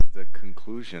the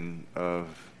conclusion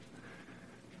of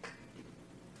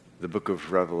the book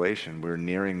of Revelation. We're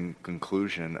nearing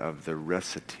conclusion of the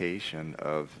recitation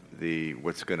of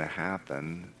what's going to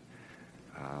happen.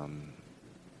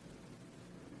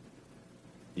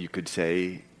 You could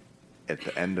say at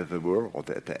the end of the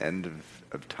world, at the end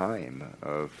of time,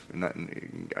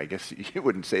 I guess you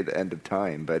wouldn't say the end of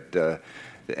time, but the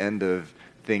end of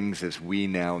things as we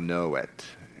now know it.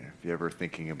 If you're ever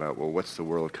thinking about, well, what's the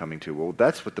world coming to? Well,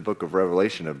 that's what the book of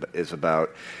Revelation is about.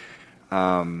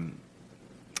 And,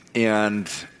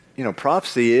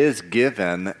 prophecy is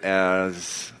given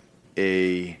as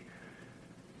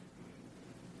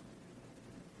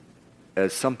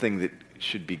something that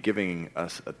should be giving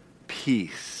us a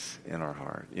peace in our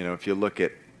heart. If you look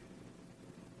at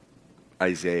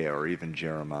Isaiah or even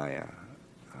Jeremiah,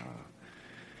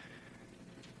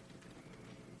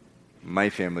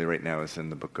 my family right now is in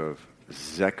the book of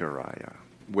Zechariah,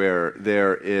 where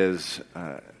there is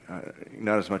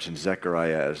not as much in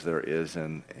Zechariah as there is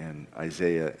in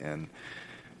Isaiah and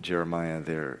Jeremiah.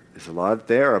 There is a lot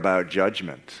there about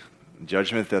judgment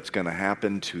that's going to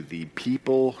happen to the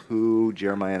people who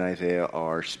Jeremiah and Isaiah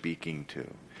are speaking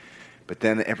to. But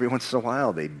then every once in a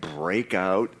while they break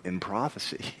out in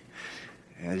prophecy.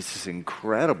 And it's just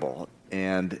incredible.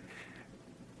 And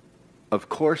of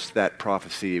course that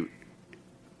prophecy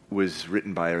was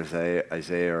written by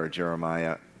Isaiah or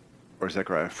Jeremiah or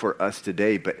Zechariah for us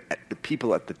today, but the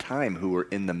people at the time who were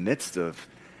in the midst of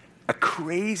a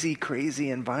crazy,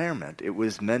 crazy environment, it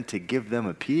was meant to give them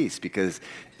a peace because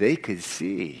they could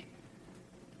see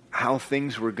how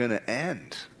things were going to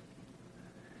end.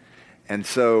 And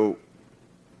so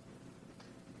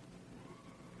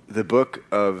the book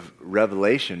of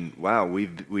Revelation, wow,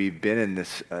 we've been in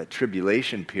this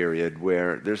tribulation period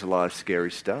where there's a lot of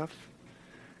scary stuff.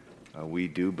 We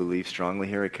do believe strongly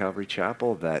here at Calvary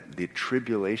Chapel that the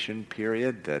tribulation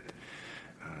period, that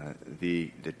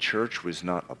the church was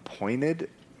not appointed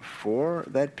for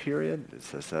that period. It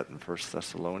says that in 1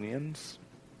 Thessalonians.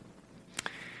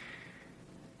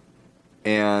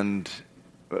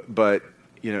 But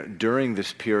during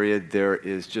this period, there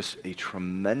is just a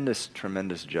tremendous,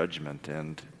 tremendous judgment.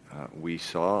 And we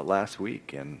saw it last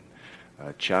week in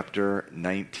chapter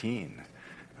 19.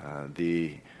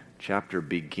 The chapter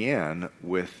began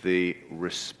with the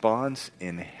response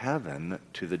in heaven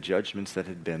to the judgments that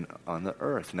had been on the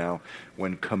earth. Now,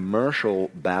 when commercial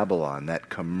Babylon, that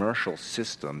commercial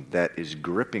system that is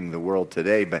gripping the world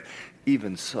today, but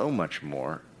even so much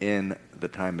more in the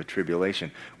time of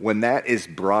tribulation, when that is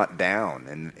brought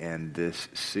down, and this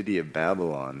city of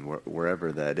Babylon,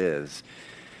 wherever that is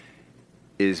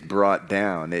brought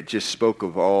down, it just spoke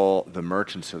of all the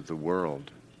merchants of the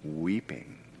world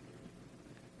weeping.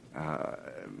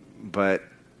 But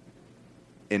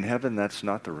in heaven, that's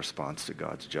not the response to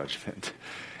God's judgment.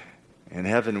 In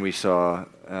heaven, we saw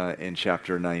in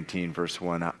chapter 19, verse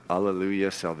 1,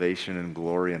 Alleluia, salvation and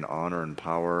glory and honor and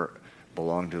power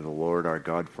belong to the Lord our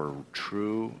God, for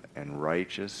true and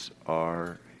righteous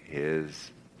are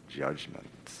his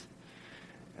judgments.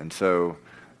 And so,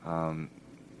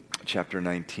 chapter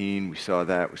 19, we saw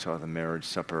that. We saw the marriage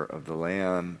supper of the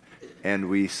Lamb, and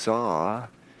we saw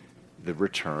the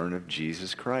return of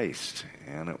Jesus Christ.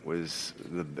 And it was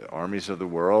the armies of the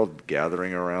world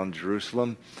gathering around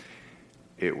Jerusalem.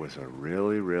 It was a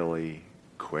really, really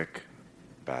quick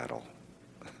battle.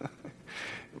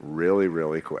 Really,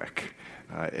 really quick.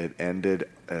 It ended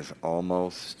as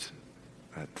almost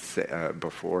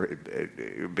before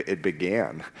it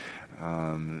began.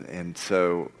 And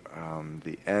so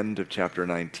the end of chapter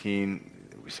 19,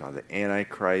 we saw the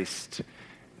Antichrist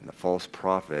and the false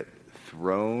prophet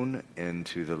thrown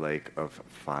into the lake of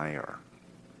fire.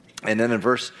 And then in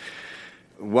verse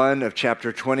 1 of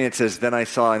chapter 20, it says, Then I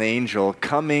saw an angel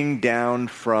coming down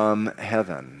from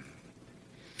heaven,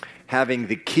 having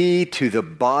the key to the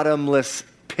bottomless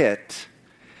pit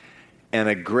and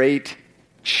a great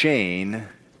chain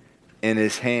in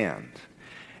his hand.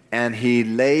 And he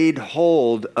laid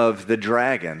hold of the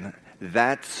dragon,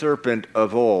 that serpent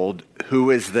of old,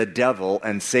 who is the devil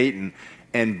and Satan,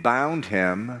 and bound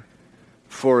him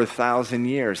for 1,000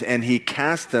 years. And he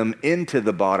cast them into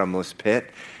the bottomless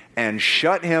pit and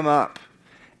shut him up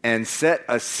and set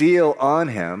a seal on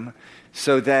him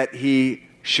so that he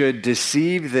should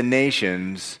deceive the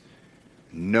nations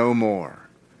no more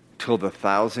till the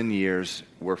 1,000 years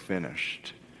were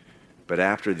finished. But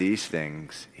after these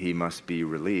things, he must be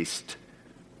released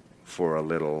for a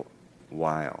little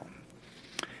while.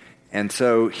 And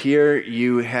so here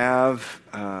you have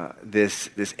this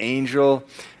angel.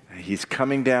 He's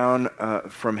coming down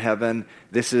from heaven.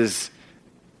 This is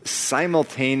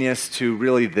simultaneous to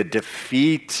really the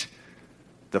defeat,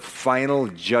 the final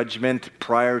judgment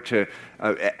prior to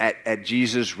at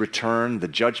Jesus' return, the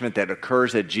judgment that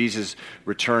occurs at Jesus'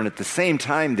 return. At the same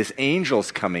time, this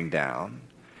angel's coming down,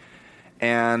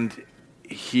 and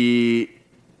he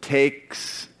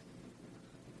takes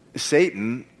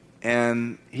Satan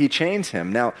and he chains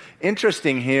him. Now,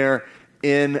 interesting here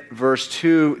in verse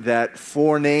 2 that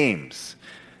 4 names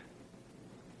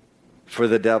for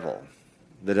the devil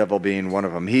being one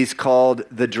of them. He's called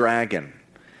the dragon.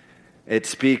 It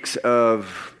speaks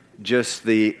of just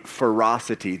the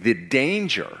ferocity, the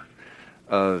danger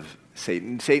of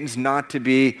Satan. Satan's not to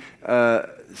be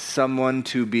someone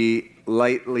to be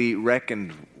lightly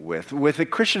reckoned with. With a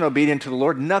Christian obedient to the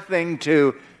Lord, nothing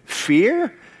to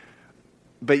fear.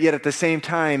 But yet at the same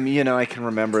time, I can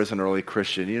remember as an early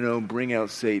Christian, bring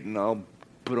out Satan, I'll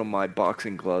put on my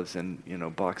boxing gloves and,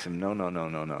 box him.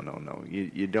 No.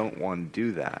 You don't want to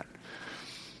do that.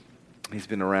 He's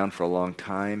been around for a long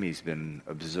time. He's been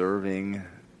observing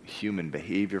human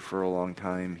behavior for a long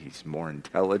time. He's more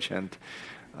intelligent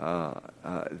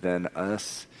than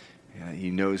us.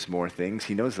 He knows more things.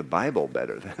 He knows the Bible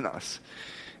better than us.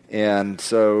 And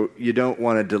so you don't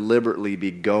want to deliberately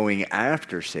be going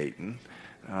after Satan,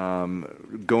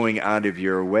 going out of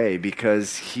your way,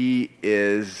 because he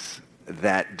is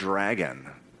that dragon.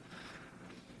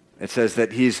 It says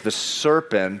that he's the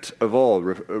serpent of all,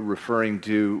 referring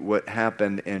to what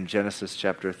happened in Genesis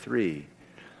chapter 3,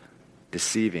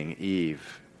 deceiving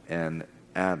Eve and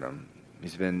Adam.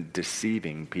 He's been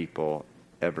deceiving people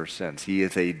ever since. He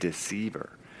is a deceiver.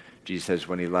 Jesus says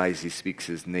when he lies, he speaks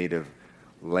his native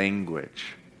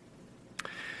language.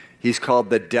 He's called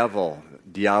the devil.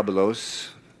 Diabolos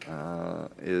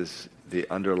is the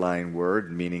underlying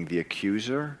word, meaning the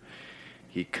accuser.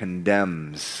 He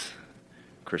condemns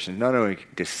Christians. Not only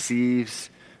deceives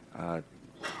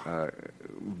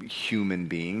human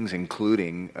beings,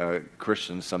 including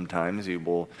Christians sometimes. He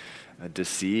will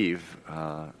deceive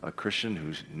a Christian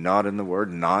who's not in the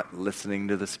Word, not listening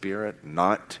to the Spirit,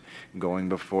 not going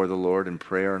before the Lord in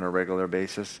prayer on a regular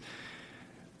basis.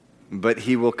 But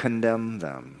he will condemn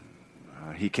them.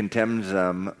 He condemns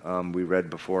them, we read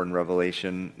before in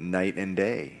Revelation, night and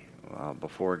day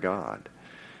before God.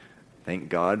 Thank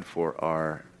God for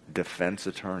our defense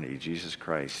attorney, Jesus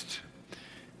Christ,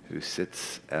 who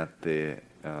sits at the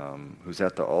who's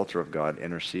at the altar of God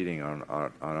interceding on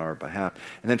our behalf.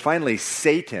 And then finally,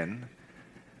 Satan.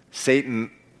 Satan,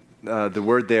 the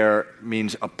word there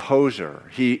means opposer.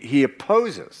 He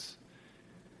opposes.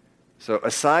 So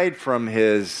aside from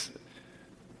his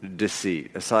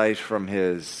deceit, aside from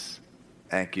his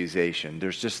accusation,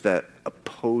 there's just that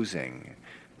opposing,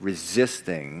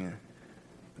 resisting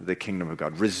the kingdom of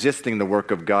God, resisting the work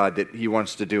of God that he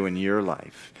wants to do in your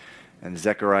life. And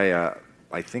Zechariah,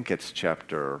 I think it's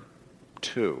chapter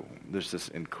 2, there's this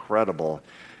incredible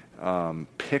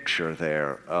picture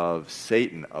there of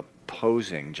Satan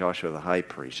opposing Joshua the high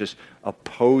priest, just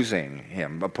opposing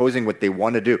him, opposing what they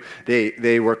want to do.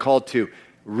 They were called to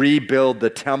rebuild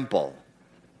the temple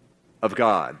of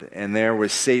God, and there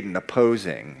was Satan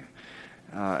opposing.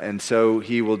 And so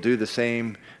he will do the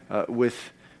same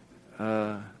with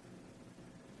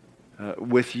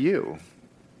you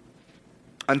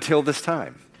until this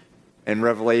time in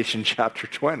Revelation chapter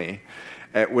 20,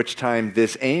 at which time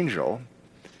this angel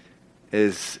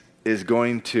is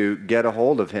going to get a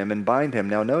hold of him and bind him.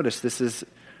 Now notice this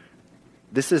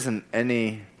isn't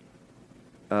any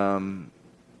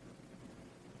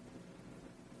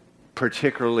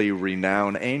particularly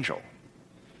renowned angel.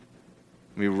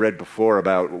 We read before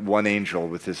about one angel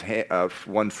with his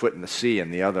one foot in the sea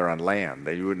and the other on land.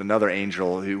 Another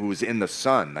angel who was in the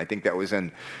sun. I think that was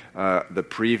in the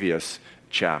previous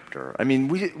chapter. I mean,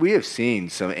 we have seen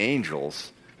some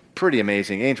angels, pretty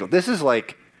amazing angels. This is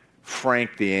like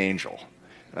Frank the angel.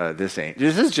 This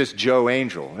is just Joe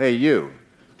Angel. Hey, you,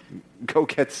 go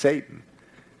get Satan.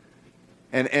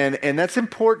 And that's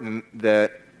important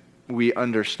that we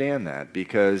understand that,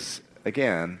 because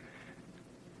again,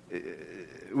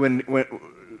 when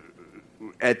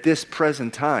at this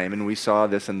present time, and we saw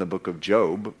this in the book of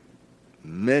Job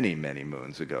many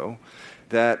moons ago,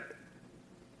 that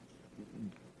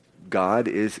God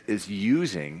is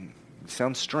using, it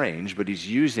sounds strange, but he's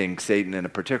using Satan in a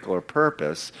particular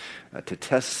purpose to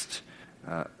test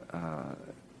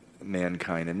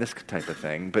mankind and this type of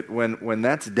thing. But when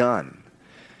that's done,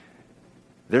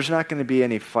 there's not going to be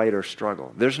any fight or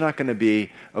struggle. There's not going to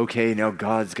be, okay, now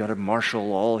God's got to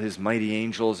marshal all his mighty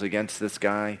angels against this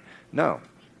guy. No.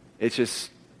 It's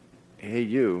just, hey,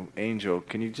 you, angel,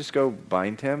 can you just go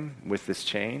bind him with this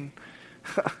chain?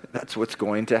 That's what's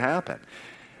going to happen.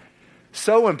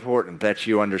 So important that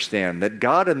you understand that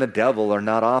God and the devil are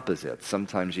not opposites.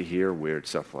 Sometimes you hear weird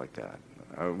stuff like that.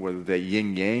 With the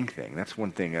yin-yang thing, that's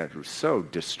one thing that was so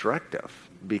destructive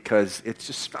because it's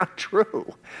just not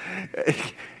true.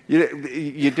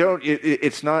 You don't,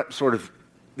 it's not sort of,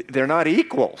 they're not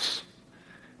equals.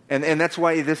 And that's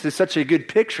why this is such a good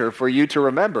picture for you to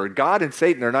remember. God and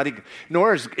Satan are not equal.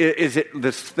 Nor is it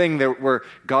this thing where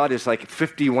God is like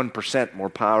 51% more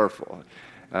powerful.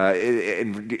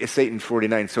 And Satan's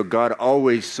 49, so God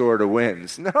always sort of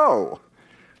wins. No,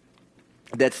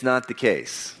 that's not the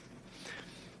case.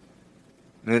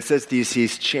 And it says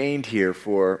he's chained here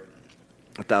for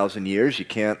 1,000 years.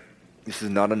 This is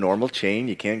not a normal chain.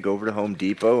 You can't go over to Home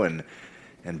Depot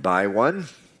and buy one.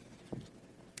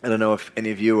 I don't know if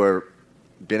any of you are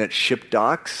been at ship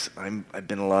docks. I've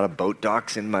been a lot of boat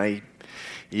docks in my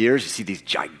years. You see these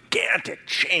gigantic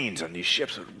chains on these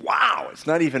ships. Wow, it's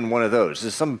not even one of those.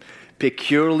 There's some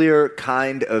peculiar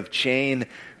kind of chain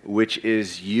which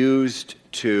is used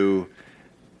to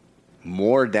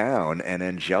moor down an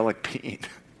angelic being.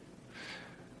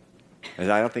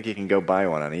 And I don't think you can go buy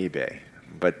one on eBay.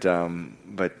 But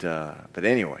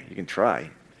anyway, you can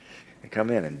try.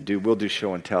 Come in and we'll do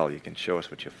show and tell. You can show us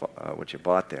what you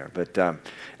bought there. But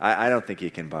I don't think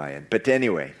you can buy it. But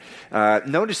anyway,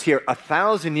 notice here,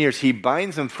 1,000 years. He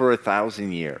binds them for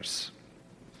 1,000 years.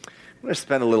 I'm going to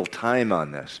spend a little time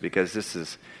on this because this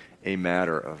is a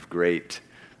matter of great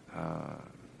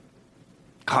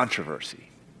controversy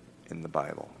in the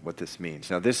Bible, what this means.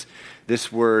 Now, this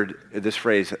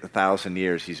phrase, 1,000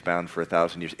 years, he's bound for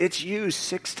 1,000 years, it's used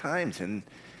 6 times in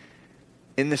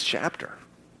this chapter.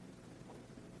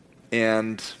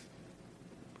 And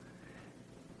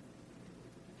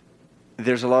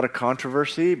there's a lot of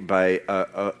controversy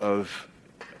of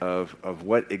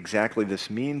what exactly this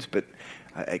means, but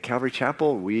at Calvary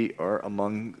Chapel, we are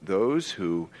among those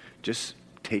who just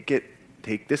take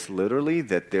this literally,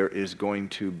 that there is going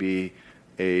to be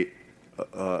a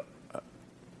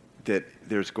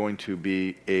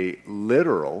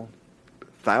literal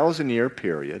 1,000-year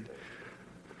period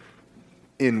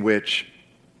in which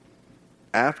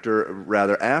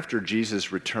after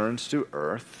Jesus returns to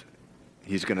earth,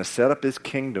 he's going to set up his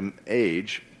kingdom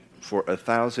age for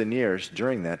 1,000 years.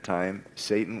 During that time,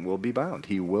 Satan will be bound.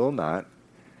 He will not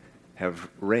have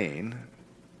reign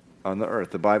on the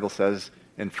earth. The Bible says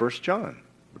in 1 John,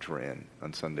 which we're in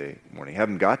on Sunday morning,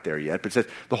 haven't got there yet, but it says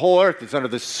the whole earth is under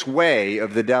the sway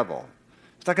of the devil.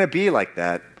 It's not going to be like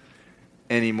that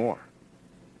anymore.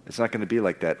 It's not going to be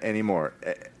like that anymore,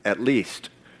 at least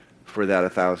for that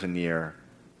 1,000-year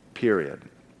period.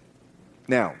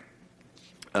 Now,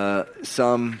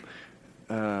 some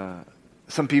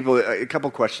people, a couple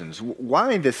questions.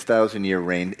 Why this 1,000-year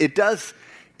reign?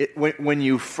 When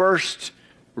you first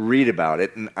read about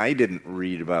it, and I didn't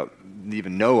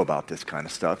even know about this kind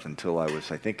of stuff until I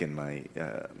was, I think,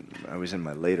 I was in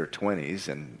my later 20s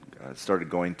and started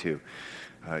going to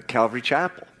Calvary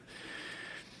Chapel.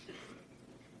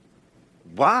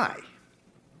 Why?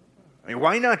 I mean,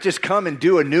 why not just come and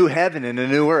do a new heaven and a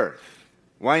new earth?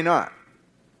 Why not?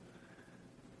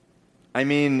 I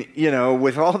mean,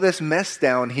 with all this mess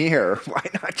down here, why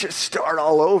not just start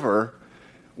all over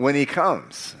when he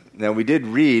comes? Now, we did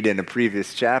read in a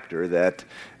previous chapter that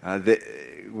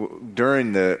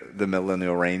during the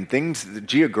millennial reign, things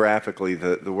geographically,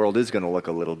 the world is going to look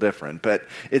a little different, but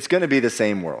it's going to be the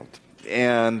same world.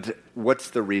 And what's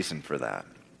the reason for that?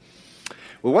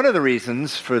 Well, one of the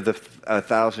reasons for the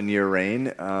 1,000-year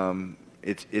reign,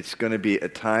 it's going to be a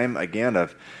time, again,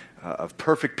 of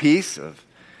perfect peace.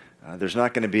 There's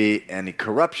not going to be any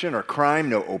corruption or crime,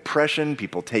 no oppression,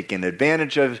 people taking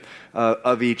advantage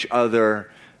of each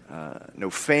other,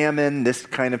 no famine, this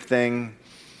kind of thing.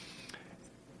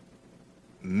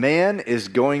 Man is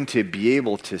going to be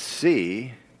able to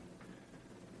see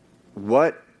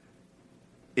what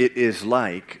it is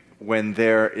like when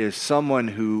there is someone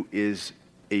who is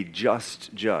a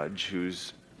just judge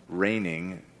who's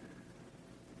reigning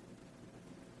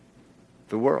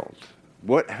the world.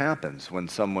 What happens when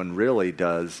someone really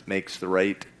makes the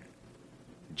right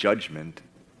judgment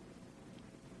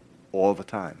all the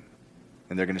time?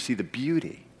 And they're going to see the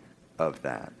beauty of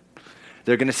that.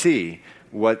 They're going to see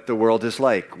what the world is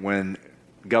like when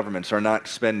governments are not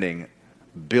spending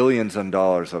billions of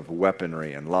dollars of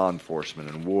weaponry and law enforcement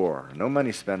and war. No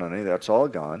money spent on any of that. That's all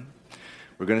gone.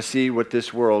 We're going to see what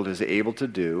this world is able to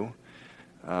do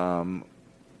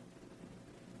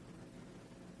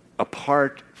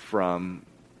apart from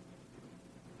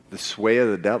the sway of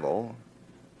the devil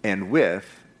and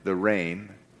with the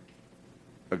reign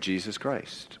of Jesus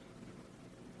Christ.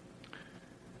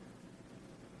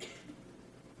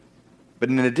 But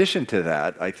in addition to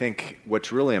that, I think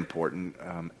what's really important,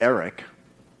 Eric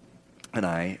and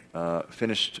I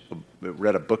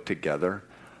read a book together,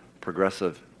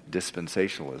 Progressive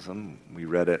Dispensationalism. We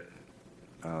read it,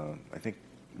 I think,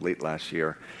 late last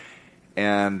year.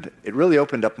 And it really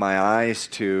opened up my eyes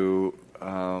to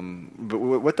but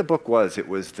what the book was. It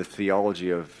was the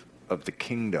theology of the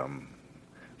kingdom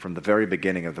from the very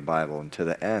beginning of the Bible and to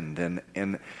the end.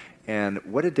 And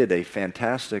what it did a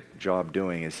fantastic job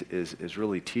doing is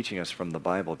really teaching us from the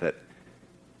Bible that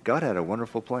God had a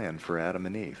wonderful plan for Adam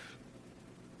and Eve.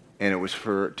 And it was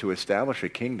to establish a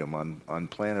kingdom on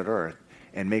planet Earth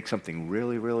and make something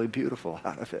really, really beautiful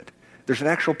out of it. There's an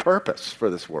actual purpose for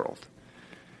this world.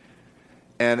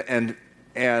 And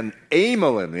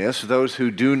amillennialists, those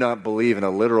who do not believe in a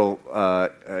literal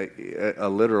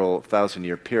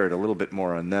 1,000-year period, a little bit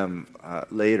more on them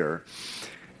later.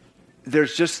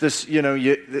 There's just this,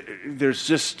 there's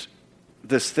just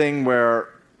this thing where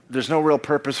there's no real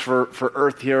purpose for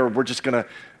Earth here. We're just going to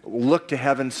look to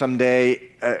heaven someday,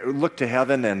 look to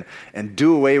heaven and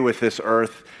do away with this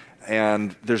Earth,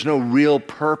 and there's no real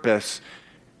purpose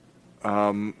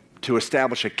to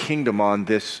establish a kingdom on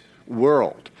this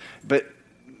world. But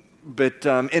by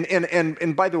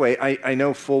the way, I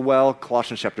know full well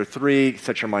Colossians chapter 3,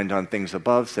 set your mind on things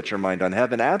above, set your mind on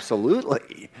heaven.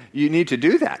 Absolutely. You need to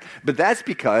do that. But that's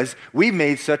because we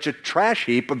made such a trash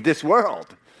heap of this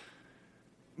world.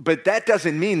 But that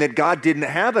doesn't mean that God didn't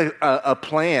have a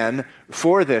plan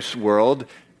for this world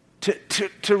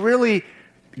to really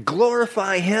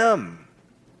glorify Him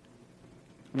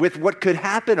with what could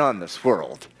happen on this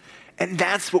world. And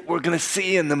that's what we're going to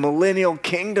see in the millennial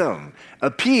kingdom. A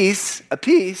taste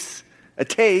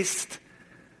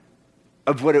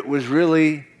of what it was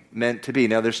really meant to be.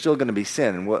 Now, there's still going to be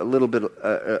sin, and a little bit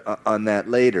on that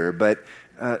later. But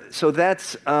so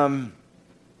that's I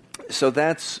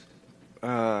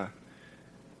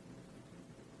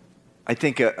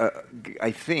think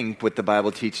what the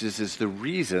Bible teaches is the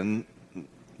reason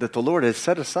that the Lord has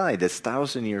set aside this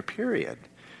 1,000-year period.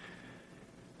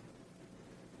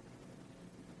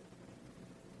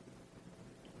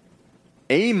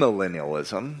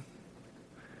 Amillennialism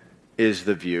is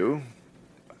the view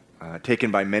taken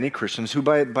by many Christians who,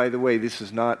 by the way, this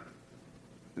is not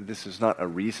a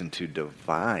reason to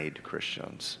divide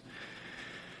Christians.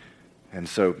 And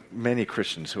so many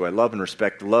Christians who I love and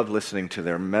respect, love listening to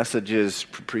their messages,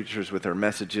 preachers with their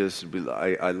messages.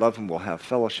 I love them. We'll have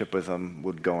fellowship with them.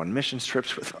 We'll go on mission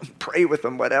trips with them, pray with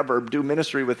them, whatever, do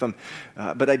ministry with them.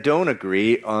 But I don't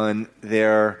agree on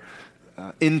their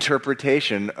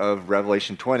interpretation of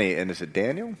Revelation 20. And is it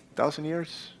Daniel? 1,000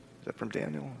 years? Is that from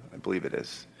Daniel? I believe it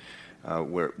is.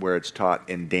 Where it's taught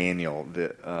in Daniel,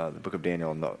 the book of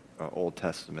Daniel in the Old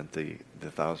Testament, the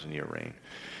 1,000-year reign.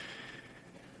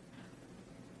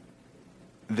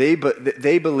 They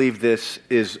believe this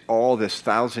is all this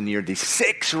 1,000-year, these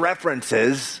 6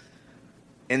 references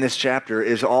in this chapter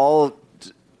is all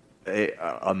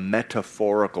a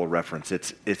metaphorical reference.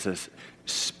 It's a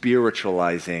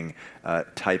spiritualizing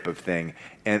type of thing,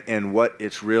 and what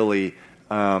it's really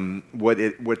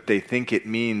what they think it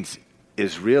means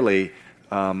is really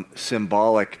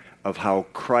symbolic of how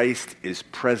Christ is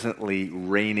presently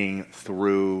reigning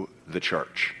through the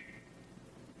church.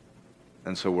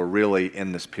 And so we're really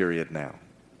in this period now.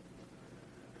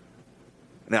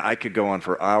 Now, I could go on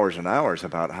for hours and hours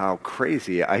about how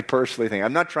crazy I personally think.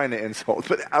 I'm not trying to insult,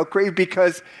 but how crazy,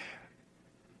 because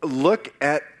look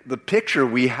at the picture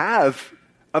we have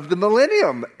of the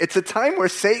millennium. It's a time where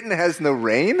Satan has no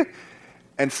reign,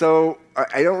 and so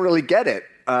I don't really get it.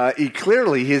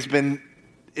 He's been,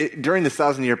 during this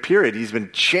 1,000-year period, he's been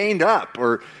chained up,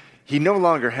 or he no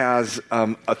longer has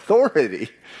authority.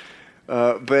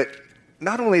 But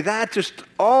not only that, just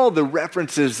all the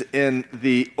references in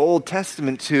the Old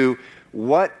Testament to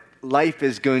what life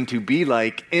is going to be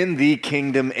like in the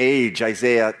kingdom age.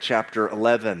 Isaiah chapter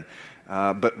 11.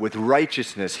 But with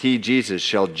righteousness, he, Jesus,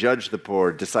 shall judge the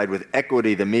poor, decide with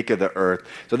equity the meek of the earth.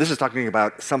 So this is talking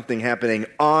about something happening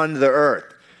on the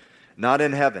earth, not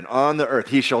in heaven, on the earth.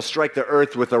 He shall strike the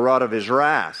earth with the rod of his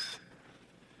wrath.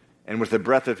 And with the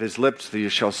breath of his lips he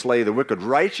shall slay the wicked.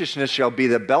 Righteousness shall be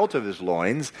the belt of his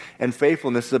loins, and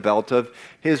faithfulness the belt of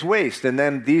his waist. And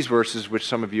then these verses, which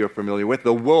some of you are familiar with.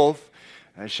 The wolf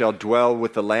shall dwell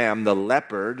with the lamb. The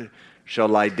leopard shall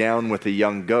lie down with the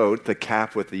young goat. The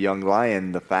calf with the young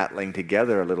lion. The fatling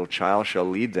together. A little child shall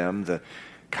lead them. The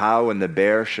cow and the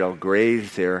bear shall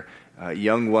graze. Their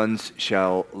young ones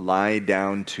shall lie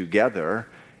down together.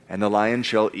 And the lion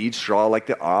shall eat straw like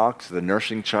the ox. The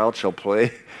nursing child shall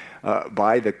play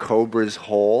by the cobra's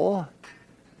hole.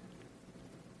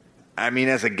 I mean,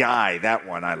 as a guy, that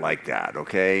one, I like that,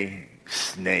 okay?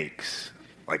 Snakes,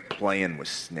 like playing with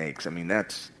snakes. I mean,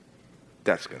 that's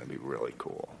going to be really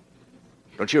cool.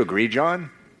 Don't you agree,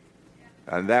 John?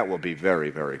 And that will be very,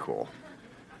 very cool.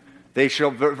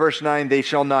 Verse 9, they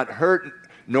shall not hurt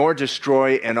nor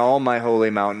destroy in all my holy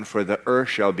mountain, for the earth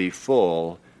shall be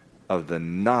full of the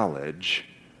knowledge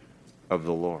of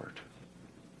the Lord.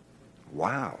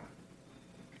 Wow.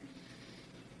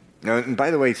 Now, and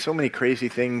by the way, so many crazy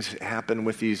things happen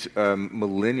with these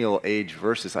millennial age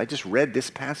verses. I just read this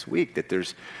past week that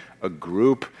there's a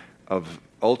group of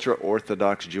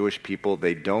ultra-Orthodox Jewish people.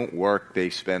 They don't work. They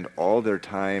spend all their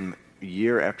time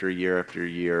year after year after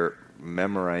year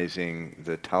memorizing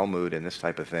the Talmud and this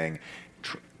type of thing,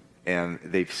 and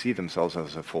they see themselves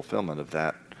as a fulfillment of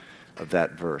that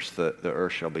verse. The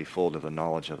earth shall be full of the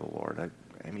knowledge of the Lord.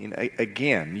 I mean,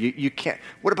 again, you can't.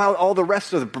 What about all the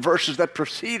rest of the verses that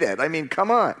precede it? I mean, come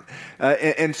on.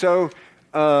 And so,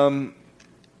 a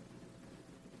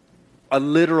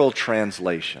literal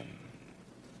translation,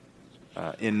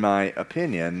 in my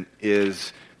opinion,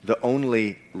 is the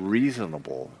only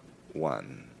reasonable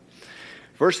one.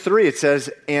 Verse 3, it says,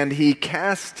 and he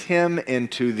cast him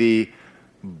into the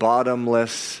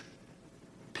bottomless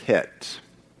pit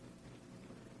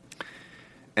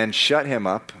and shut him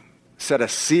up, set a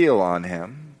seal on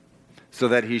him, so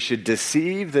that he should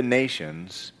deceive the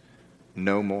nations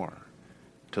no more,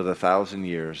 till the 1,000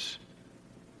 years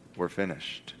were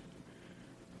finished.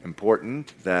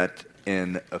 Important that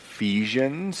in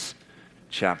Ephesians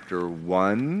chapter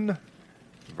 1,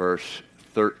 verse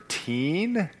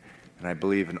 13, and I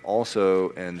believe also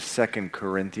in 2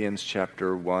 Corinthians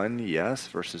chapter 1, yes,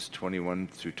 verses 21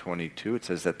 through 22, it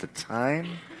says, at the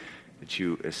time that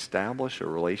you establish a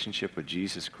relationship with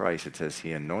Jesus Christ, it says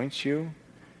he anoints you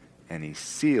and he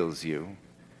seals you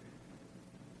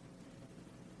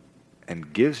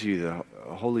and gives you the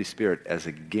Holy Spirit as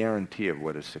a guarantee of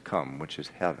what is to come, which is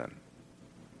heaven.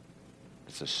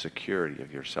 It's a security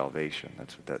of your salvation.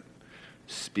 That's what that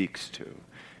speaks to.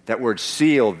 That word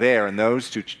seal there in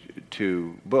those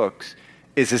two books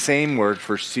is the same word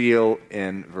for seal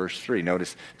in verse 3.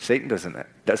 Notice Satan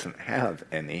doesn't have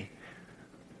any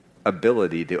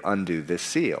ability to undo this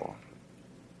seal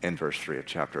in verse 3 of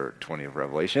chapter 20 of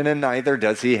Revelation, and neither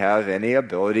does he have any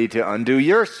ability to undo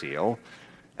your seal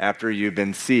after you've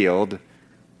been sealed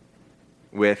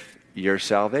with your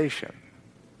salvation.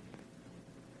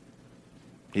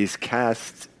 He's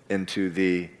cast into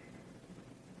the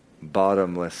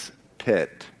bottomless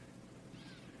pit.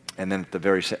 And then at the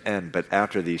very end, but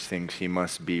after these things he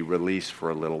must be released for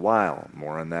a little while.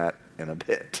 More on that in a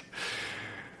bit.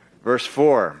 Verse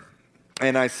 4,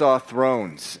 and I saw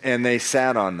thrones, and they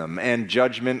sat on them, and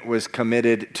judgment was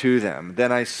committed to them.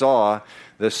 Then I saw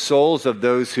the souls of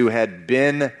those who had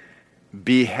been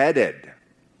beheaded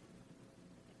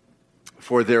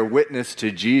for their witness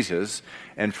to Jesus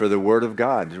and for the word of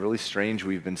God. It's really strange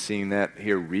we've been seeing that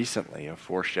here recently, a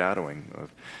foreshadowing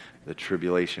of the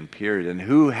tribulation period, and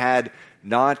who had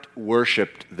not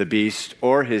worshipped the beast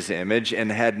or his image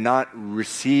and had not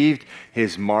received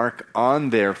his mark on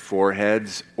their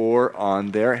foreheads or on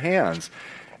their hands.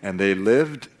 And they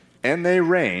lived and they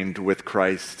reigned with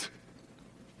Christ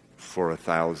for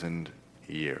 1,000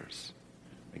 years.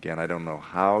 Again, I don't know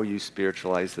how you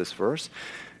spiritualize this verse,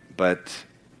 but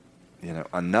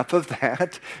enough of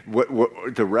that.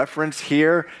 What the reference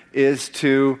here is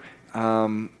to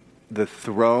the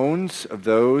thrones of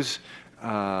those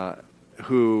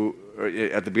who,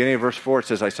 at the beginning of verse 4, it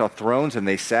says, I saw thrones and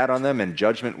they sat on them and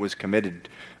judgment was committed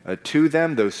to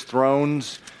them. Those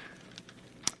thrones,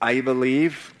 I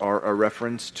believe, are a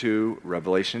reference to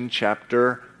Revelation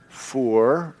chapter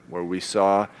 4, where we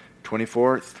saw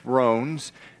 24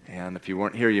 thrones. And if you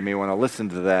weren't here, you may want to listen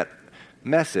to that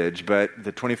message. But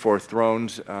the 24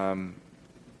 thrones,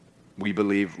 we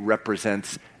believe,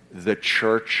 represents the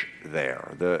church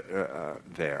there.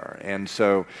 And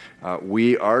so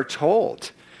we are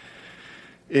told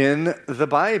in the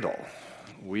Bible,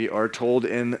 we are told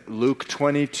in Luke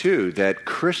 22 that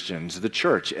Christians, the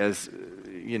church, as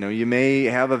you may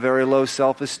have a very low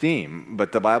self-esteem,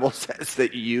 but the Bible says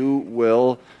that you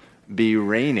will be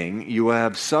reigning. You will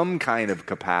have some kind of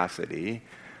capacity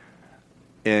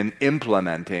in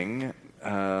implementing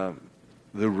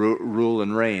the rule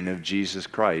and reign of Jesus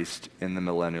Christ in the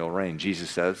millennial reign. Jesus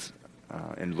says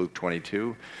in Luke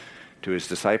 22 to his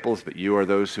disciples, but you are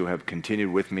those who have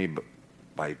continued with me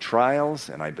by trials,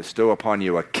 and I bestow upon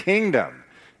you a kingdom,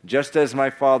 just as my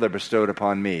Father bestowed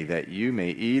upon me, that you may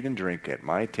eat and drink at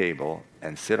my table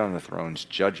and sit on the thrones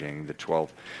judging the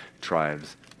 12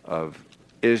 tribes of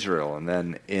Israel. And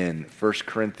then in 1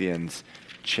 Corinthians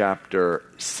chapter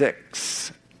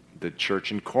 6, the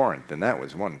church in Corinth, and that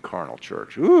was one carnal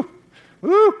church. Ooh,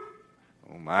 ooh,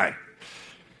 oh my.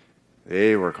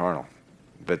 They were carnal.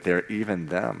 But even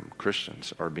them,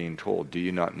 Christians, are being told, do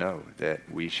you not know that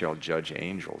we shall judge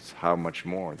angels? How much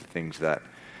more the things that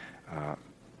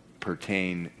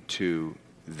pertain to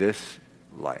this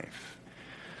life?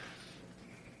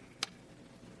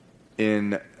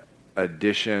 In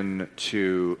addition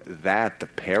to that, the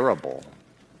parable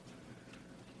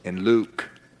in Luke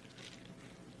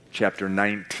chapter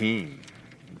 19,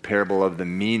 the parable of the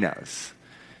minas,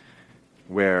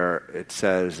 where it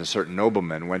says a certain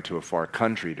nobleman went to a far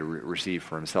country to receive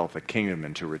for himself a kingdom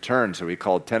and to return. So he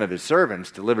called 10 of his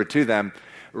servants, delivered to them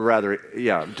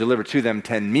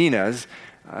 10 minas,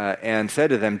 and said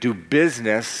to them, do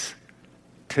business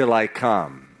till I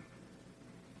come.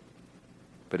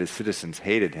 But his citizens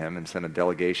hated him and sent a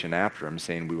delegation after him,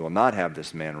 saying, we will not have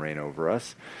this man reign over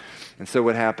us. And so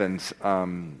what happens,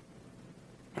 I'll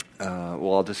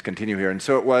just continue here. And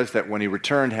so it was that when he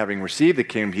returned, having received the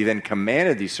kingdom, he then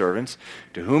commanded these servants,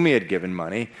 to whom he had given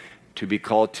money, to be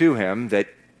called to him, that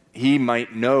he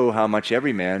might know how much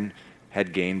every man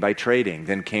had gained by trading.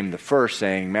 Then came the first,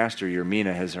 saying, Master, your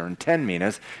mina has earned 10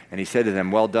 minas. And he said to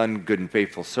them, well done, good and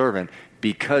faithful servant.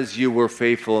 Because you were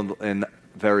faithful in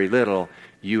very little,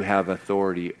 you have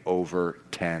authority over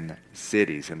 10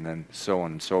 cities. And then so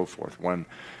on and so forth. One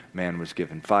man was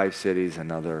given 5 cities,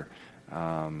 another...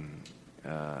 but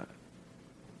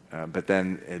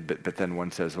then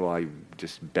one says, well, I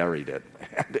just buried it.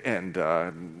 and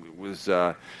it was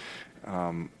a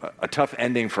tough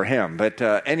ending for him. But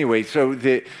anyway, so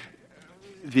the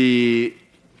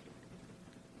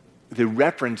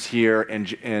reference here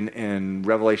in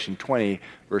Revelation 20,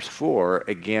 verse 4,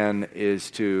 again,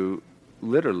 is to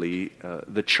literally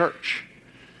the church.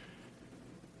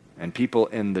 And people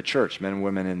in the church, men and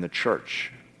women in the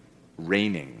church,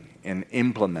 reigning and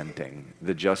implementing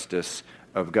the justice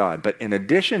of God. But in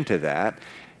addition to that,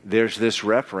 there's this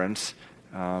reference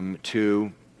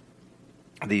to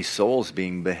these souls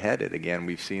being beheaded. Again,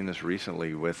 we've seen this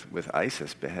recently with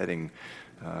ISIS beheading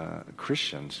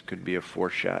Christians. Could be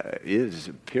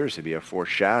appears to be a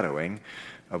foreshadowing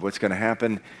of what's going to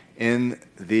happen in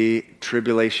the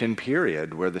tribulation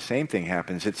period, where the same thing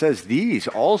happens. It says these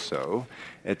also,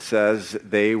 it says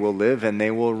they will live and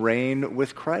they will reign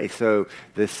with Christ. So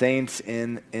the saints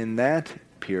in that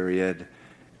period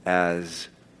as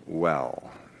well.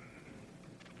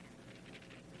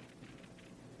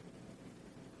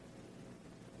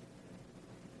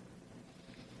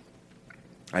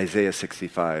 Isaiah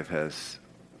 65 has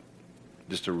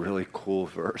just a really cool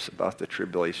verse about the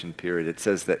tribulation period. It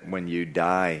says that when you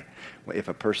die, if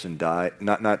a person dies,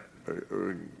 let me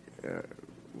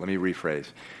rephrase.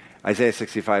 Isaiah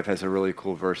 65 has a really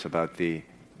cool verse about the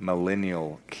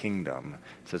millennial kingdom.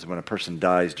 It says when a person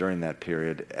dies during that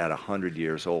period at 100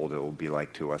 years old, it will be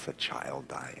like to us a child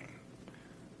dying.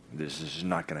 This is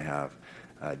not going to have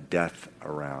death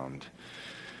around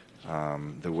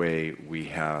the way we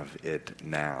have it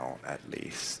now, at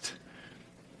least.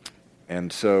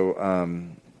 And so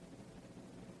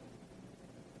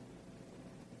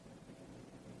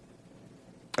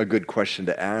a good question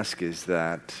to ask is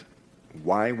that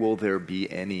why will there be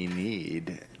any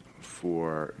need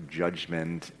for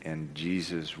judgment and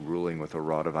Jesus ruling with a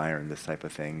rod of iron, this type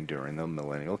of thing, during the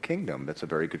millennial kingdom? That's a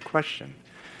very good question.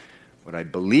 What I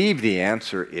believe the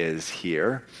answer is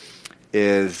here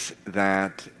is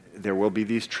that there will be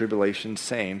these tribulation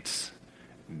saints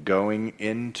going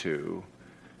into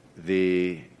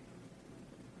the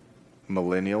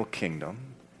millennial kingdom.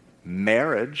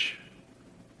 Marriage,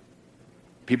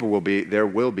 there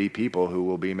will be people who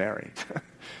will be married,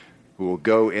 who will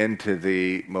go into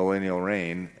the millennial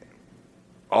reign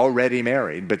already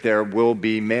married, but there will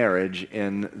be marriage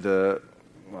in the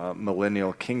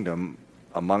millennial kingdom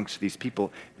amongst these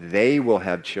people. They will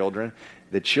have children.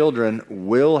 The children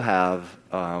will have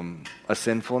a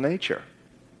sinful nature.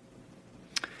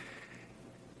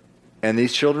 And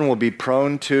these children will be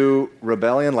prone to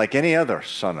rebellion like any other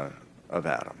son of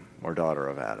Adam or daughter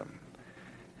of Adam.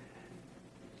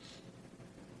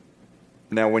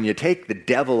 Now, when you take the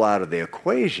devil out of the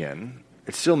equation,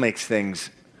 it still makes things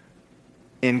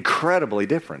incredibly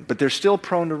different. But they're still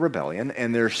prone to rebellion,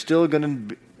 and there's still going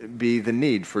to be the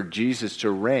need for Jesus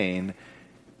to reign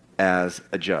as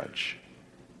a judge.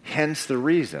 Hence the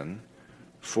reason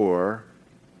for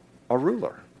a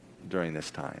ruler during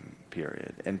this time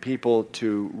period, and people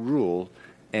to rule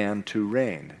and to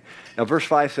reign. Now, verse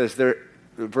 5 says there,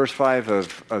 verse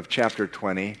 5 of chapter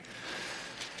 20,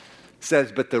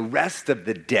 says, but the rest of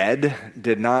the dead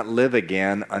did not live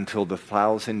again until the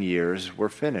 1,000 years were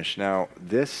finished. Now,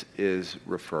 this is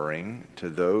referring to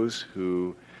those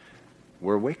who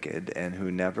were wicked and who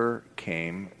never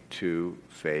came to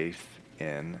faith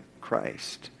in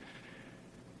Christ.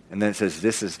 And then it says,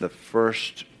 this is the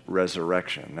first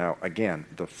resurrection. Now, again,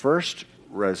 the first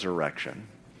resurrection,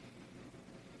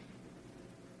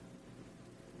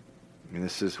 and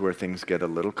this is where things get a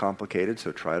little complicated,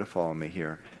 so try to follow me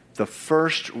here. The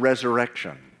first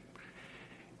resurrection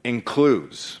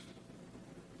includes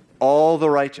all the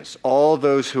righteous, all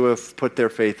those who have put their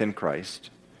faith in Christ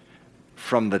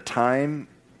from the time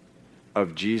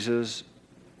of Jesus'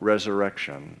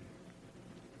 resurrection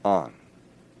on.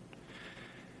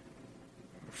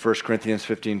 1 Corinthians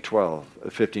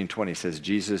 15:20 says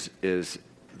Jesus is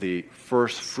the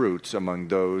first fruits among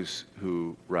those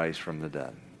who rise from the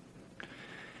dead.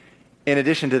 In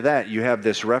addition to that, you have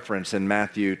this reference in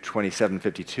Matthew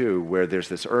 27:52 where there's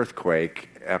this earthquake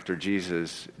after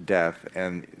Jesus' death,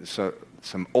 and so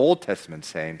some Old Testament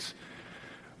saints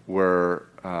were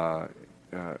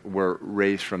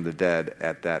raised from the dead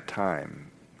at that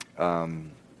time.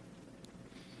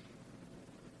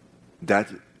 That,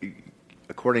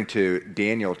 according to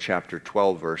Daniel chapter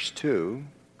 12, verse 2,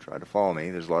 try to follow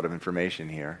me, there's a lot of information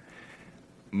here.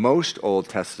 Most Old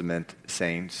Testament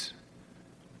saints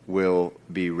will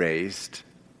be raised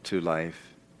to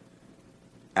life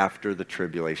after the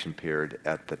tribulation period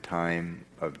at the time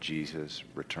of Jesus'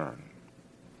 return.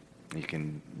 You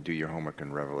can do your homework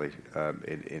in Revelation,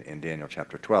 in Daniel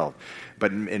chapter 12.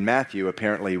 But in Matthew,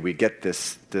 apparently we get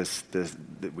this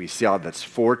we saw this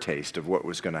foretaste of what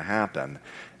was going to happen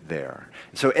there.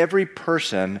 So every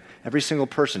single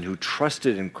person who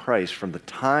trusted in Christ from the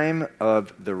time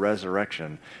of the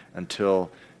resurrection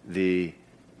until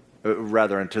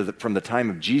from the time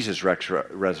of Jesus'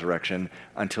 resurrection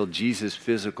until Jesus'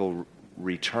 physical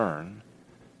return,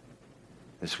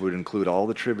 this would include all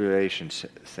the tribulation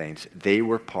saints, they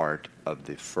were part of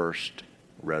the first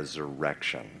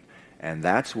resurrection. And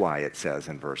that's why it says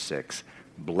in verse 6,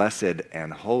 blessed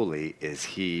and holy is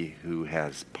he who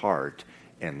has part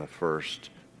in the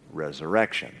first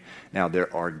resurrection. Now,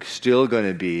 there are still going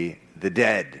to be the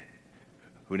dead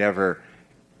who never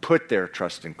put their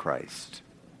trust in Christ.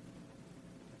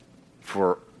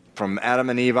 From Adam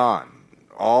and Eve on,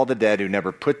 all the dead who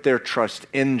never put their trust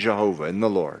in Jehovah, in the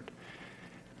Lord.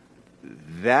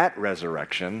 That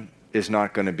resurrection is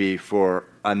not going to be for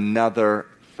another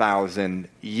 1,000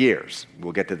 years.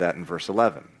 We'll get to that in verse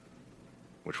 11,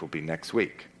 which will be next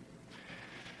week.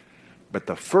 But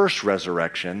the first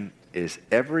resurrection is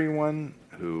everyone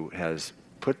who has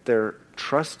put their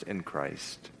trust in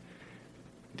Christ,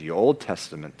 the Old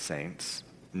Testament saints,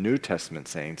 New Testament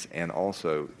saints, and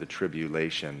also the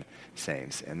tribulation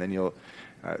saints. And then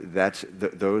that's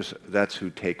who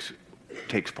takes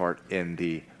part in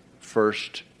the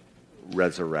first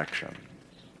resurrection.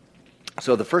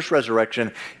 So the first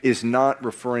resurrection is not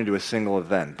referring to a single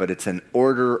event, but it's an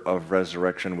order of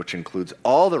resurrection which includes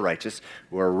all the righteous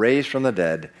who are raised from the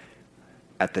dead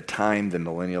at the time the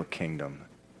millennial kingdom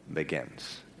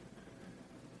begins.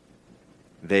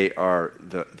 They are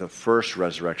the first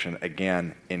resurrection,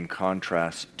 again, in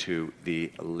contrast to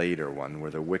the later one,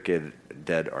 where the wicked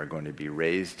dead are going to be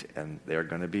raised and they're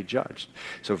going to be judged.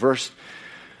 So verse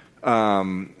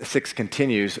 6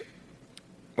 continues.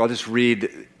 I'll just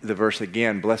read the verse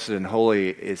again. Blessed and holy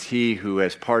is he who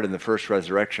has part in the first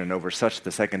resurrection. Over such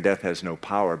the second death has no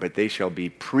power, but they shall be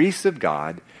priests of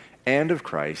God and of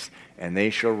Christ, and they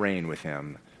shall reign with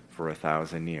him for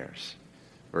 1,000 years.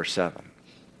 Verse 7.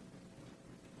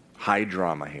 High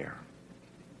drama here.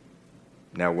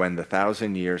 Now, when the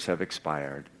 1,000 years have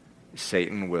expired,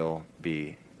 Satan will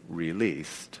be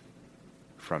released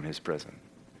from his prison.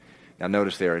 Now,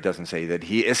 notice there it doesn't say that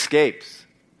he escapes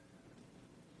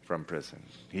from prison.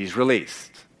 He's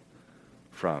released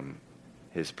from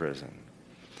his prison.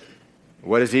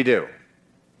 What does he do?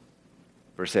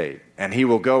 Verse 8, and he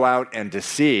will go out and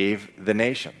deceive the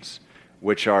nations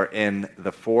which are in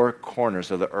the four corners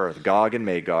of the earth, Gog and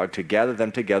Magog, to gather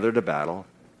them together to battle,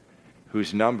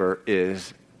 whose number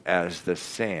is as the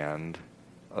sand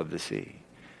of the sea.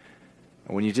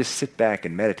 And when you just sit back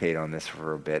and meditate on this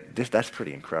for a bit, that's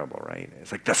pretty incredible, right?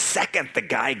 It's like the second the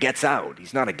guy gets out,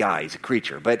 he's not a guy, he's a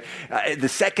creature, but the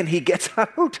second he gets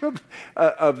out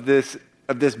of this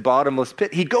bottomless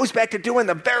pit, he goes back to doing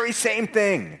the very same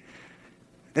thing.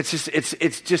 It's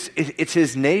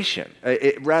his nation.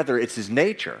 It's his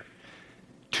nature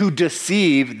to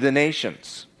deceive the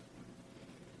nations.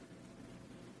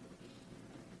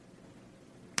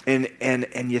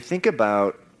 And you think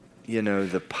about,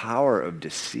 the power of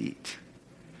deceit.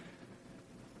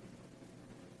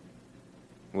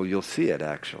 Well, you'll see it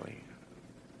actually.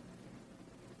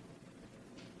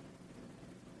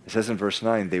 It says in verse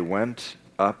 9, they went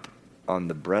up on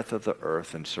the breadth of the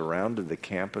earth and surrounded the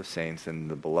camp of saints in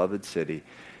the beloved city,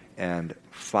 and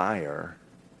fire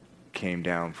came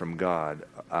down from God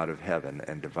out of heaven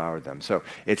and devoured them. So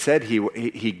it said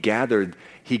he gathered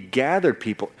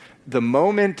people. The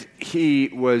moment he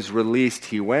was released,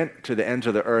 he went to the ends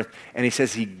of the earth, and he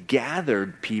says he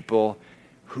gathered people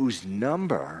whose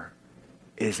number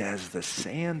is as the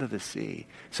sand of the sea.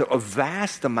 So a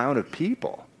vast amount of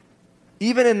people,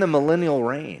 even in the millennial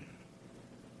reign.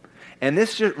 And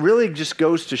this really just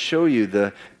goes to show you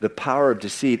the power of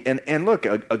deceit. And look,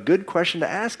 a good question to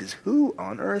ask is, who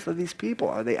on earth are these people?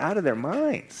 Are they out of their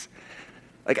minds?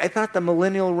 Like, I thought the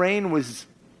millennial reign was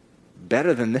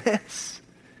better than this.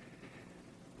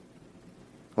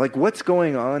 Like, what's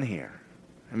going on here?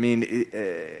 I mean,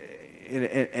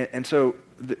 so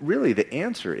really the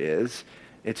answer is,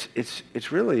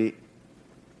 it's really,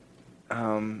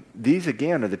 these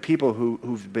again are the people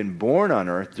who've been born on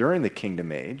earth during the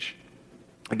kingdom age.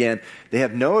 Again, they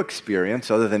have no experience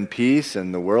other than peace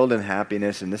and the world and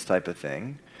happiness and this type of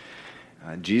thing.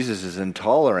 Jesus is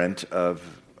intolerant of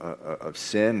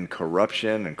sin,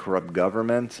 corruption, and corrupt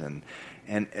governments,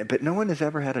 but no one has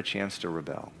ever had a chance to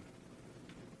rebel.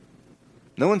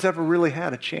 No one's ever really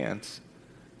had a chance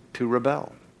to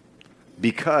rebel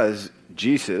because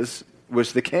Jesus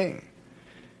was the king.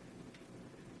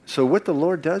 So what the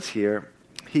Lord does here,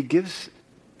 he gives,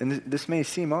 and this may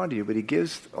seem odd to you, but he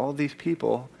gives all these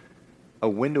people a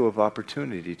window of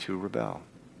opportunity to rebel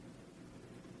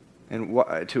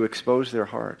and to expose their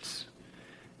hearts.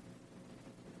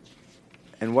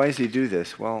 And why does he do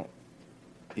this? Well,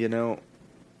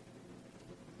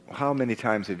 how many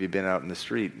times have you been out in the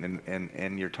street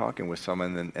and you're talking with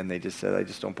someone and they just said, I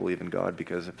just don't believe in God,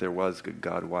 because if there was good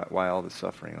God, why all the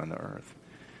suffering on the earth?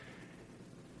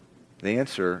 The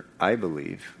answer, I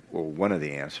believe, or one of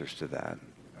the answers to that,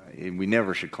 we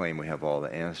never should claim we have all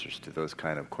the answers to those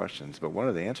kind of questions, but one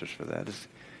of the answers for that is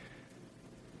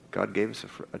God gave us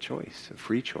a choice, a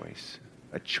free choice,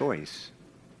 a choice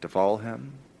to follow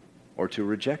him or to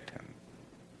reject him.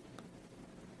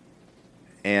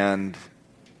 And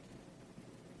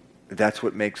that's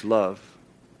what makes love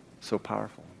so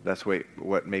powerful. That's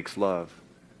what makes love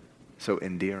so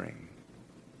endearing.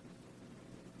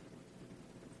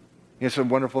 It's a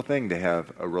wonderful thing to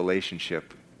have a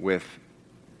relationship with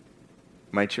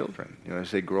my children,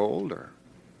 as they grow older.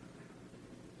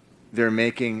 They're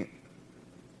making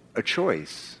a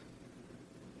choice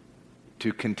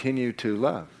to continue to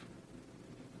love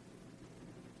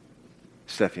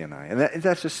Steffi and I. And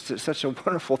that's just such a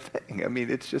wonderful thing. I mean,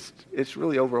 it's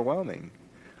really overwhelming.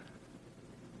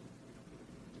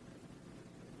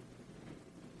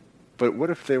 But what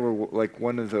if they were like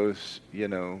one of those,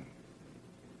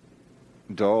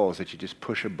 dolls that you just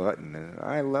push a button and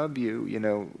I love you,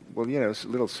 well,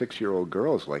 little 6-year-old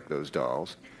girls like those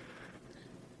dolls,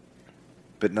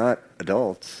 but not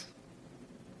adults.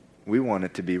 We want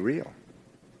it to be real.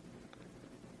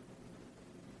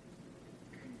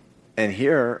 And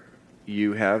here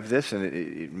you have this, and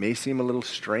it may seem a little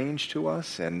strange to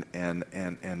us,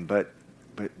 but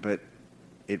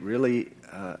it really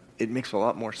it makes a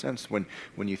lot more sense when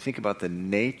you think about the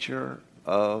nature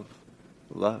of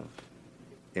love.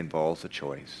 Involves a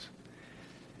choice.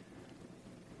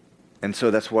 And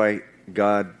so that's why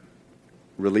God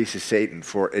releases Satan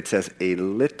for, it says, a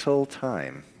little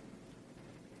time.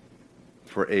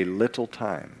 For a little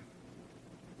time.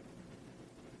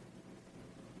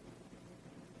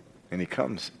 And he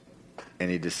comes and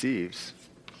he deceives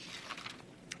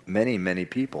many, many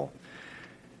people.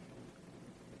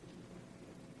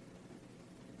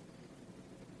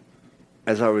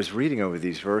 As I was reading over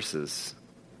these verses,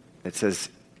 it says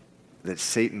that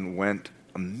Satan went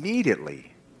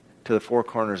immediately to the four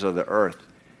corners of the earth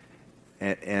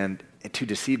and to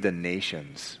deceive the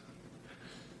nations.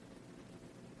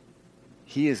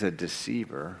 He is a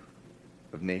deceiver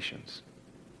of nations.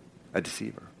 A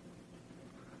deceiver.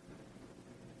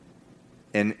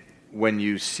 And when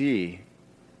you see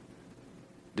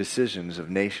decisions of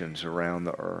nations around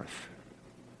the earth,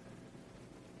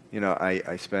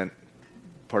 I spent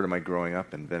part of my growing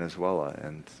up in Venezuela,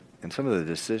 and some of the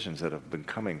decisions that have been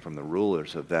coming from the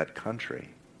rulers of that country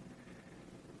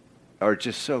are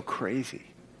just so crazy.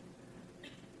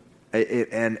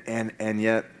 And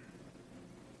yet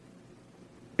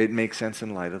it makes sense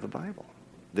in light of the Bible.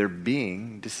 They're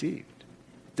being deceived.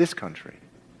 This country,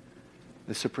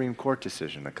 the Supreme Court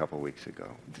decision a couple weeks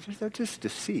ago, they're just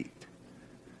deceit.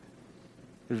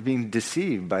 They're being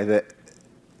deceived by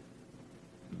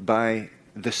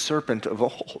the serpent of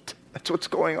old. That's what's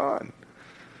going on.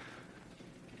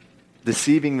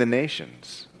 Deceiving the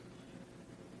nations.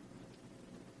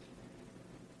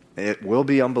 It will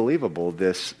be unbelievable,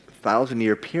 this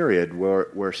 1,000-year period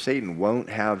where Satan won't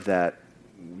have that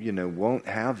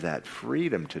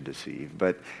freedom to deceive,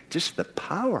 but just the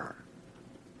power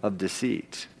of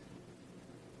deceit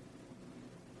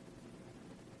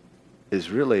is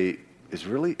really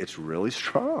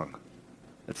strong.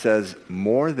 It says,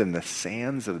 more than the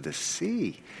sands of the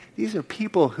sea. These are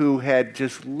people who had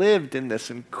just lived in this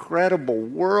incredible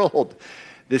world,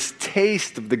 this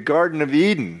taste of the Garden of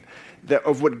Eden,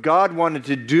 of what God wanted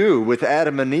to do with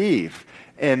Adam and Eve.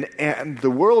 And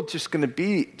the world just going to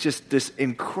be just this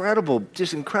incredible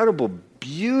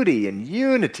beauty and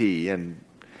unity. And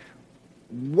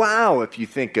wow, if you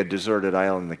think a deserted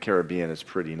island in the Caribbean is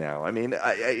pretty now. I mean,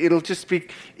 it'll just be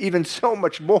even so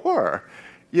much more.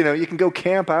 You know, you can go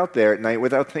camp out there at night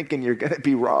without thinking you're going to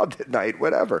be robbed at night,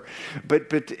 whatever.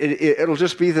 But it'll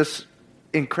just be this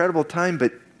incredible time.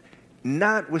 But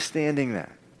notwithstanding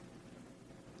that,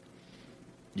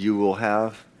 you will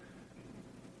have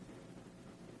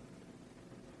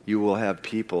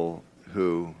people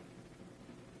who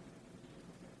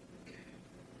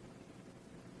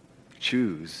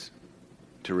choose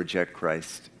to reject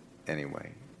Christ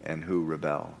anyway and who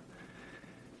rebel.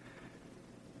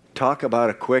 Talk about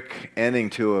a quick ending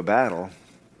to a battle.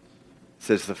 It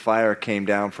says the fire came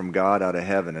down from God out of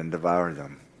heaven and devoured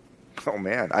them. Oh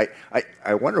man,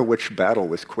 I wonder which battle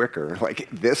was quicker, like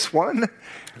this one,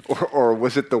 or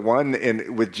was it the one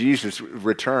with Jesus'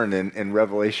 return in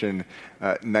Revelation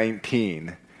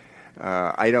 19?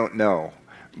 I don't know,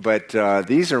 but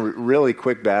these are really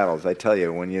quick battles. I tell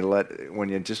you, when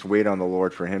you just wait on the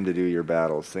Lord for Him to do your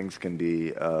battles, things can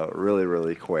be really,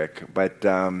 really quick. But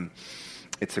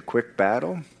it's a quick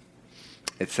battle.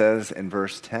 It says in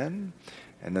verse 10,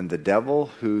 and then the devil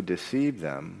who deceived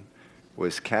them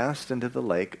was cast into the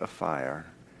lake of fire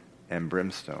and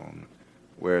brimstone,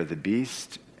 where the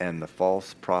beast and the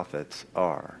false prophets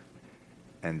are,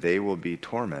 and they will be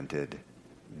tormented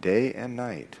day and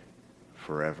night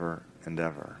forever and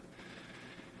ever.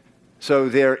 So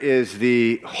there is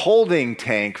the holding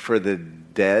tank for the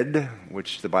dead,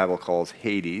 which the Bible calls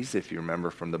Hades, if you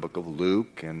remember from the book of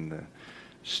Luke and the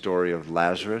story of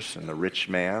Lazarus and the rich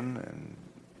man, and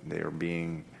they are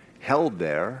being held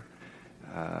there,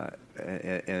 a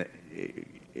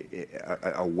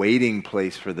waiting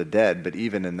place for the dead. But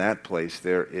even in that place,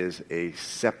 there is a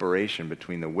separation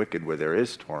between the wicked, where there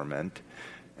is torment,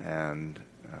 and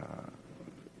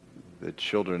the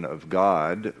children of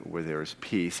God, where there is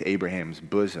peace. Abraham's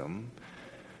bosom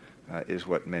is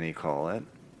what many call it.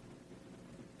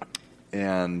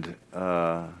 And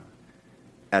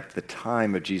at the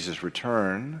time of Jesus'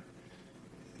 return,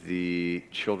 the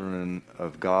children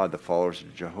of God, the followers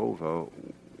of Jehovah,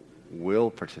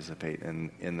 will participate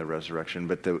in the resurrection,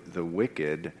 but the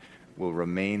wicked will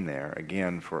remain there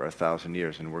again for 1,000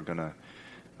 years, and we're going to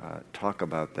talk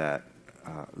about that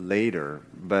later.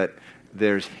 But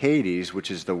there's Hades,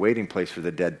 which is the waiting place for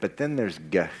the dead, but then there's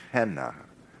Gehenna,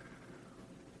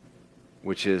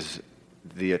 which is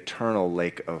the eternal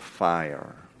lake of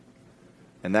fire.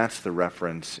 And that's the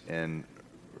reference in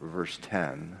verse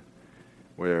 10,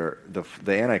 where the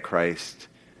Antichrist,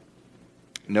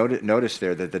 notice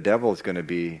there that the devil is going to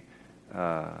be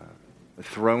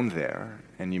thrown there.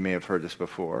 And you may have heard this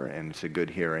before, and it's a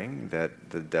good hearing, that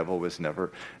the devil was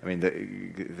never,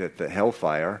 that the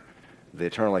hellfire, the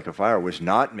eternal lake of fire, was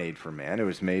not made for man. It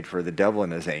was made for the devil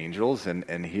and his angels.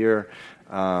 And here,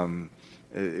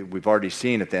 we've already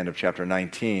seen at the end of chapter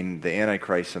 19, the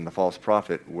Antichrist and the false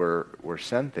prophet were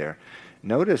sent there.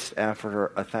 Notice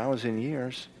after 1,000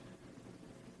 years,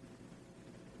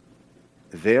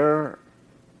 they're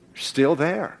still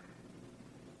there.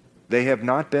 They have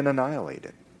not been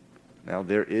annihilated. Now,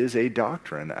 there is a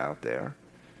doctrine out there,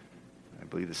 I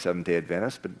believe the Seventh-day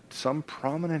Adventists, but some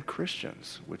prominent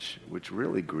Christians, which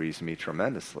really grieves me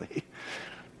tremendously,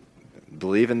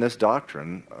 believe in this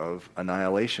doctrine of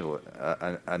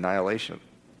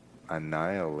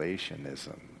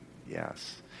annihilationism.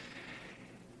 Yes,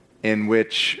 in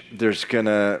which there's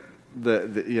gonna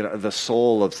the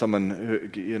soul of someone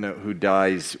who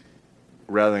dies,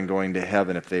 rather than going to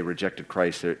heaven if they rejected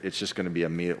Christ, it's just going to be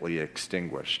immediately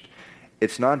extinguished.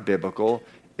 It's not biblical.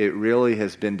 It really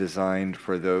has been designed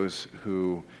for those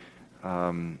who,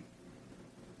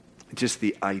 just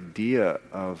the idea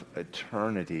of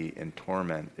eternity in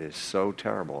torment is so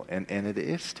terrible, and it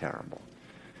is terrible.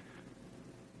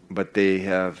 But they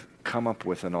have come up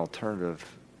with an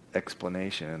alternative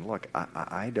explanation. And look,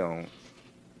 I don't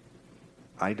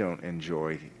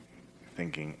enjoy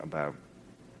thinking about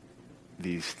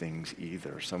these things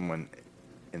either, someone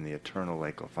in the eternal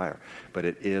lake of fire. But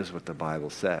it is what the Bible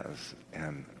says,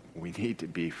 and we need to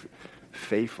be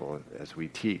faithful as we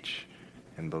teach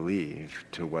and believe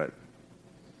to what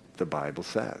the Bible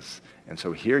says. And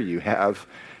so here you have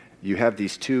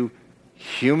these two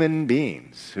human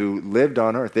beings who lived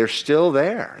on earth. They're still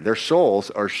there. Their souls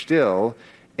are still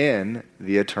in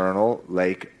the eternal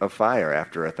lake of fire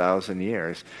after 1,000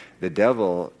 years. The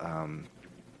devil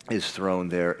is thrown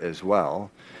there as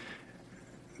well.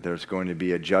 There's going to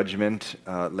be a judgment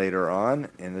later on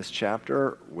in this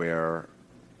chapter where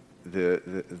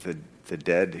the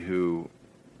dead who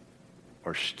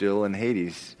are still in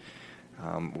Hades,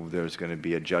 there's going to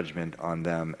be a judgment on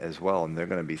them as well, and they're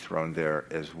going to be thrown there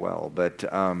as well. But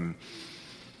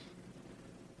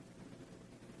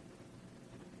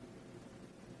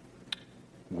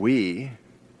we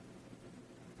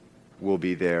will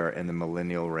be there in the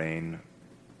millennial reign,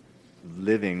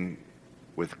 living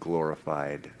with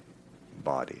glorified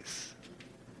bodies.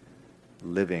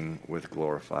 Living with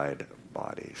glorified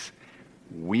bodies.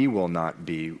 We will not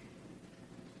be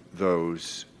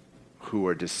those who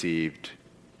are deceived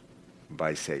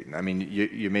by Satan. I mean,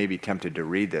 you may be tempted to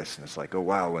read this, and it's like, oh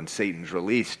wow, when Satan's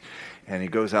released, and he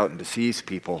goes out and deceives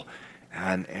people,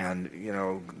 and you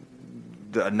know,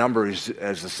 the numbers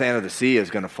as the sand of the sea is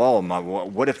going to fall.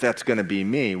 What if that's going to be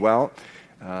me? Well,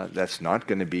 that's not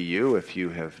going to be you if you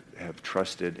have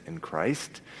trusted in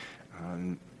Christ.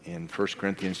 In 1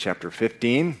 Corinthians chapter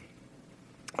 15,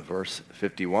 verse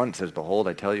 51, it says, "Behold,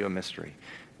 I tell you a mystery.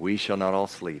 We shall not all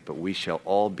sleep, but we shall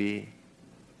all be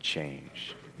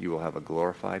changed. You will have a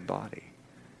glorified body."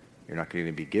 You're not going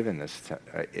to be giving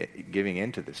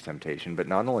into this temptation, but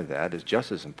not only that, is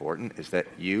just as important, is that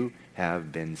you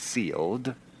have been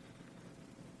sealed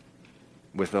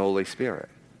with the Holy Spirit,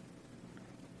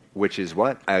 which is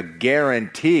what? A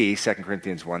guarantee, 2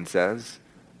 Corinthians 1 says,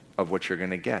 of what you're going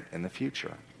to get in the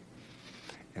future.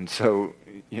 And so,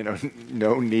 you know,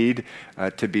 no need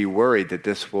to be worried that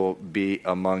this will be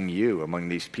among you, among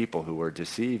these people who were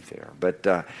deceived there.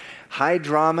 But high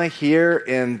drama here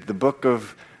in the book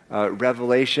of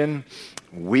Revelation.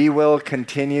 We will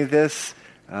continue this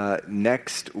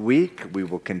next week. We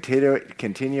will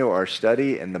continue our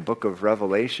study in the book of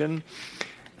Revelation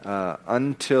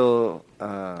until